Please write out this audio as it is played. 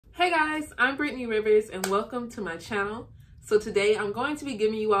Hey guys, I'm Brittany Rivers and welcome to my channel. So today I'm going to be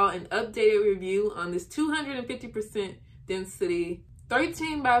giving you all an updated review on this 250% density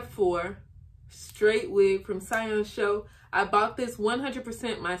 13x4 straight wig from SIYUN Show. I bought this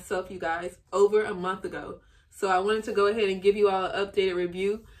 100% myself, you guys, over a month ago. So I wanted to go ahead and give you all an updated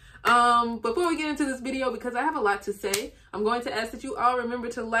review. Before we get into this video, because I have a lot to say, I'm going to ask that you all remember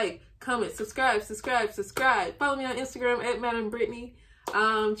to like, comment, subscribe. Follow me on Instagram at Madam Brittany.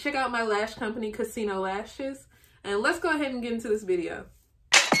 Check out my lash company, Casino Lashes, and let's go ahead and get into this video.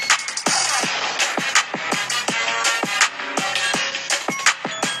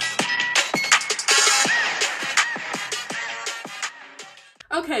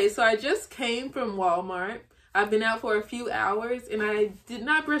 Okay, so I just came from Walmart. I've been out for a few hours and I did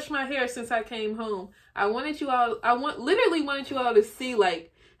not brush my hair since I came home. I literally wanted you all to see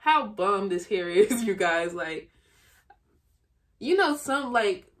like how bum this hair is, you guys. Like, you know,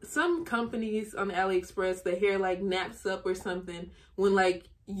 some companies on AliExpress, the hair like naps up or something when like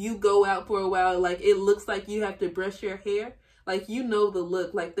you go out for a while, like it looks like you have to brush your hair. Like, you know the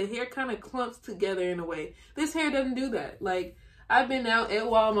look, like the hair kind of clumps together in a way. This hair doesn't do that. Like, I've been out at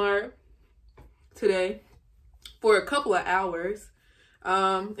Walmart today for a couple of hours.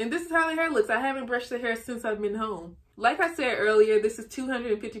 And this is how the hair looks. I haven't brushed the hair since I've been home. Like I said earlier, this is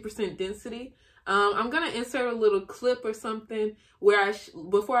 250% density. I'm going to insert a little clip or something where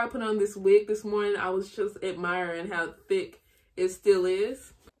before I put on this wig this morning, I was just admiring how thick it still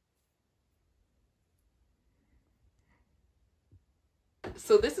is.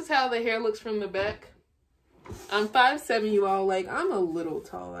 So this is how the hair looks from the back. I'm 5'7", you all. Like, I'm a little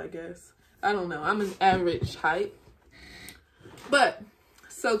tall, I guess. I don't know. I'm an average height. But,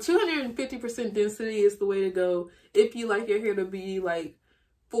 so 250% density is the way to go. If you like your hair to be like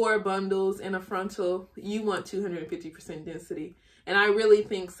 4 bundles and a frontal, you want 250% density. And I really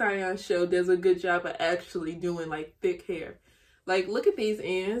think SIYUN Show does a good job of actually doing like thick hair. Like, look at these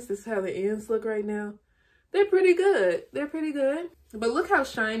ends. This is how the ends look right now. They're pretty good. They're pretty good. But look how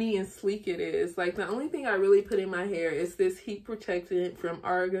shiny and sleek it is. Like, the only thing I really put in my hair is this heat protectant from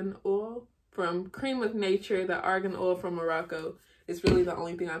argan oil, from Cream of Nature. The argan oil from Morocco is really the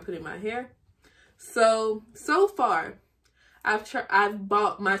only thing I put in my hair. So far, I've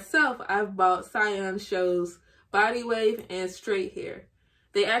bought SIYUN Show's body wave and straight hair.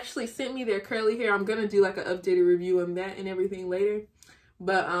 They actually sent me their curly hair. I'm gonna do like an updated review on that and everything later.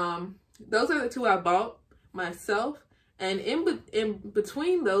 But those are the two I bought myself. And in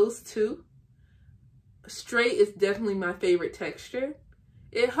between those two, straight is definitely my favorite texture.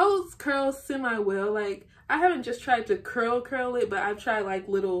 It holds curls semi-well. Like, I haven't just tried to curl it, but I've tried like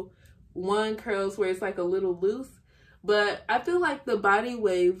little one curls where it's like a little loose. But I feel like the body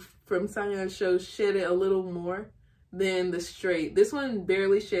wave from SIYUN Show shedded a little more than the straight. This one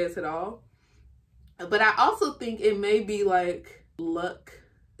barely sheds at all. But I also think it may be like luck.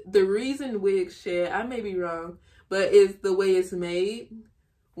 The reason wigs shed, I may be wrong, but is the way it's made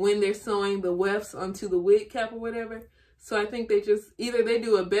when they're sewing the wefts onto the wig cap or whatever. So I think they just, either they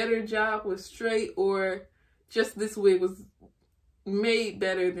do a better job with straight or just this wig was made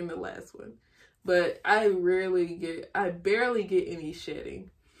better than the last one. But I barely get any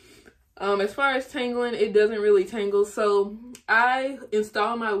shedding. As far as tangling, it doesn't really tangle. So I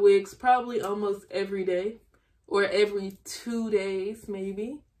install my wigs probably almost every day or every 2 days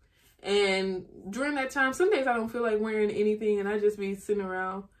maybe. And during that time, some days I don't feel like wearing anything and I just be sitting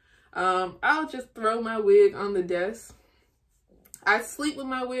around. I'll just throw my wig on the desk. I sleep with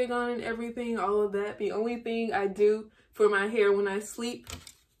my wig on and everything, all of that. The only thing I do for my hair when I sleep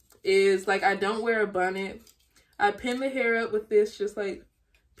is like I don't wear a bonnet. I pin the hair up with this, just like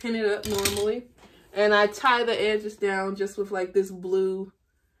pin it up normally. And I tie the edges down just with like this blue,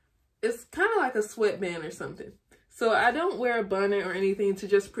 it's kind of like a sweatband or something. So I don't wear a bonnet or anything to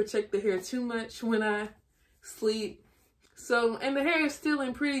just protect the hair too much when I sleep. So, and the hair is still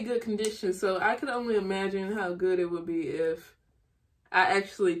in pretty good condition. So I could only imagine how good it would be if I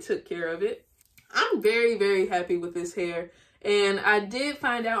actually took care of it. I'm very, very happy with this hair. And I did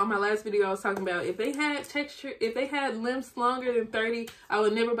find out on my last video, I was talking about if they had texture, if they had lengths longer than 30, I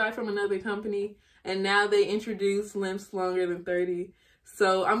would never buy from another company. And now they introduce lengths longer than 30.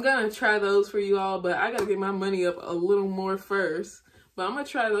 So I'm going to try those for you all, but I got to get my money up a little more first. But I'm going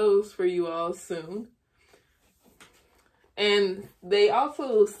to try those for you all soon. And they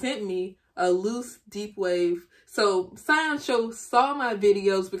also sent me a loose deep wave. So SIYUN Show saw my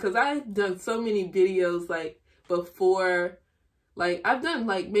videos because I've done so many videos like before. Like, I've done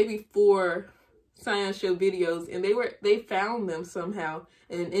like maybe 4 SIYUN Show videos, and they found them somehow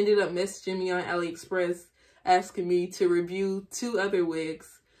and ended up messaging me on AliExpress asking me to review 2 other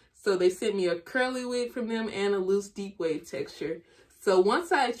wigs. So they sent me a curly wig from them and a loose deep wave texture. So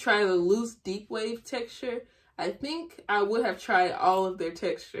once I try the loose deep wave texture, I think I would have tried all of their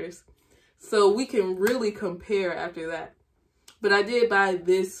textures. So we can really compare after that. But I did buy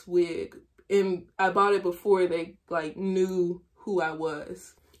this wig, and I bought it before they like knew who I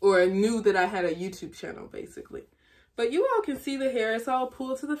was, or knew that I had a YouTube channel basically. But you all can see the hair, it's all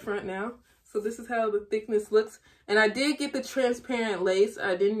pulled to the front now. So this is how the thickness looks. And I did get the transparent lace.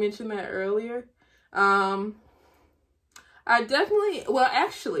 I didn't mention that earlier. I definitely, well,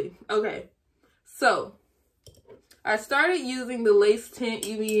 actually, okay. So I started using the Lace Tint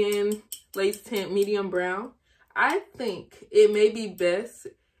EVN Lace Tint Medium Brown. I think it may be best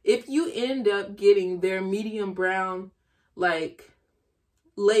if you end up getting their medium brown, like,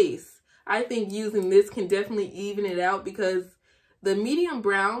 lace. I think using this can definitely even it out, because the medium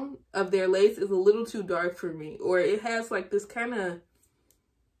brown of their lace is a little too dark for me. Or it has like this kind of,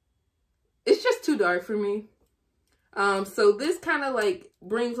 it's just too dark for me. So this kind of like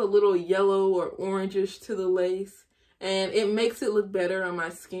brings a little yellow or orangish to the lace, and it makes it look better on my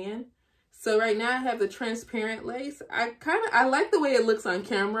skin. So right now I have the transparent lace. I like the way it looks on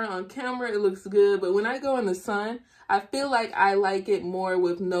camera. On camera it looks good, but when I go in the sun, I feel like I like it more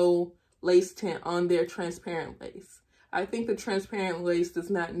with no lace tint on their transparent lace. I think the transparent lace does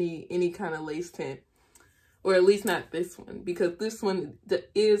not need any kind of lace tint, or at least not this one, because this one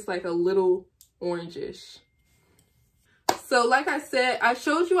is like a little orangish. So like I said, I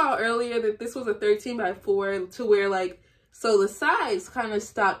showed you all earlier that this was a 13x4 to where like, so the sides kind of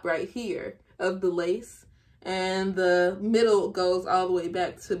stop right here of the lace, and the middle goes all the way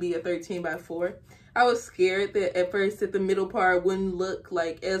back to be a 13x4. I was scared that at first that the middle part wouldn't look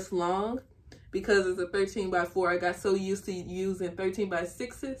like as long, because it's a 13x4. I got so used to using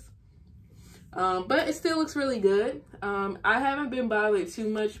 13x6s. But it still looks really good. I haven't been bothered too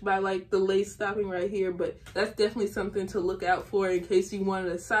much by like the lace stopping right here, but that's definitely something to look out for in case you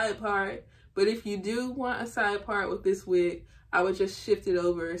wanted a side part. But if you do want a side part with this wig, I would just shift it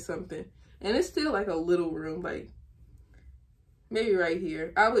over or something. And it's still like a little room, like maybe right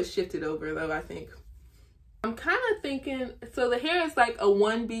here. I would shift it over though, I think. I'm kind of thinking, so the hair is like a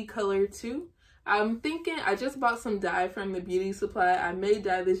 1B color too. I'm thinking, I just bought some dye from the beauty supply. I may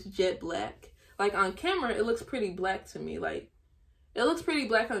dye this jet black. Like on camera, it looks pretty black to me. Like it looks pretty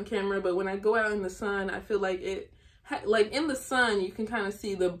black on camera, but when I go out in the sun, I feel like it, like in the sun, you can kind of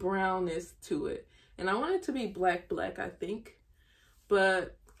see the brownness to it. And I want it to be black, I think.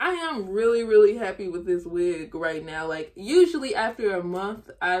 But I am really, really happy with this wig right now. Like usually after a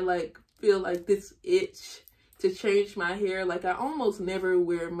month, I like feel like this itch to change my hair. Like I almost never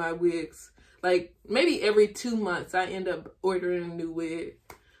wear my wigs. Like maybe every 2 months I end up ordering a new wig.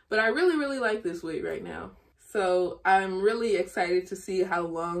 But I really, really like this wig right now. So I'm really excited to see how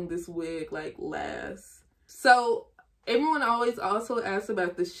long this wig like lasts. So everyone always also asks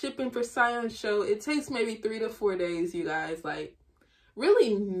about the shipping for SIYUN show. It takes maybe 3 to 4 days, you guys. Like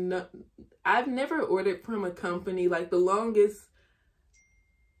really, no, I've never ordered from a company. Like the longest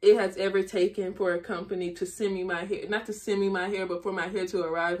it has ever taken for a company to send me my hair, not to send me my hair, but for my hair to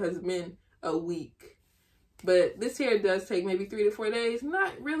arrive has been a week. But this hair does take maybe 3 to 4 days.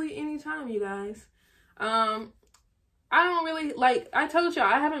 Not really any time, you guys. I don't really, like I told y'all,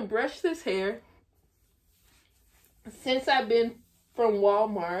 I haven't brushed this hair since I've been from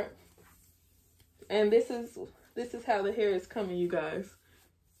Walmart. And this is how the hair is coming, you guys.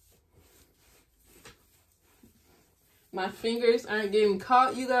 My fingers aren't getting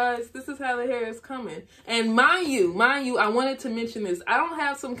caught, you guys. This is how the hair is coming. And mind you, I wanted to mention this. I don't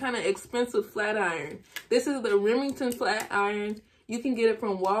have some kind of expensive flat iron. This is the Remington flat iron. You can get it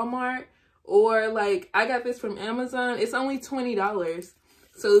from Walmart, or like I got this from Amazon. It's only $20.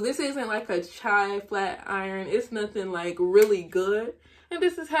 So this isn't like a chai flat iron. It's nothing like really good. And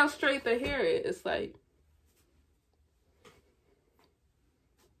this is how straight the hair is. Like,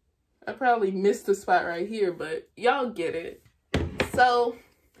 I probably missed the spot right here, but y'all get it. So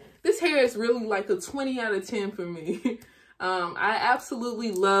this hair is really like a 20 out of 10 for me. I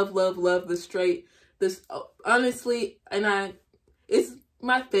absolutely love the straight. This honestly, and it's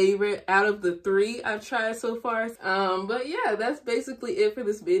my favorite out of the 3 I've tried so far. But yeah, that's basically it for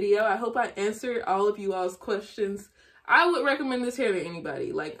this video. I hope I answered all of you all's questions. I would recommend this hair to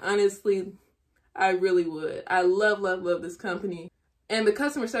anybody. Like honestly, I really would. I love this company. And the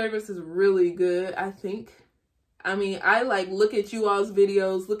customer service is really good, I think. I mean, I like look at you all's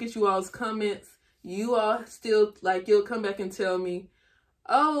videos, look at you all's comments. You all still, like, you'll come back and tell me,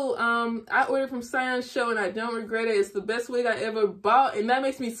 oh, I ordered from SIYUN show and I don't regret it. It's the best wig I ever bought. And that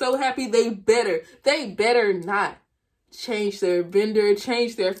makes me so happy. They better not. change their vendor,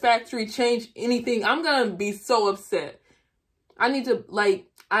 change their factory, change anything, I'm gonna be so upset. I need to, like,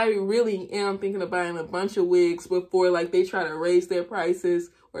 I really am thinking of buying a bunch of wigs before, like, they try to raise their prices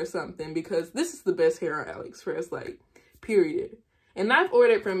or something, because this is the best hair on AliExpress, like, period. And I've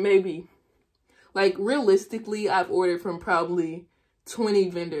ordered from maybe, like, realistically, I've ordered from probably 20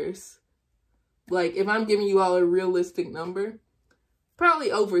 vendors. Like, if I'm giving you all a realistic number,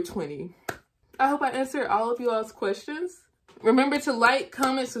 probably over 20. I hope I answered all of you all's questions. Remember to like,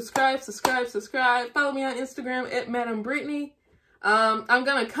 comment, subscribe. Follow me on Instagram at Madam Brittany. I'm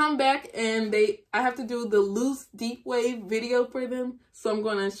gonna come back and I have to do the loose deep wave video for them. So I'm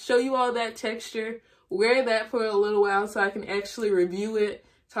gonna show you all that texture, wear that for a little while so I can actually review it,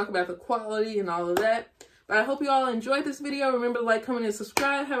 talk about the quality and all of that. But I hope you all enjoyed this video. Remember to like, comment, and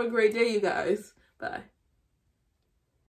subscribe. Have a great day, you guys. Bye.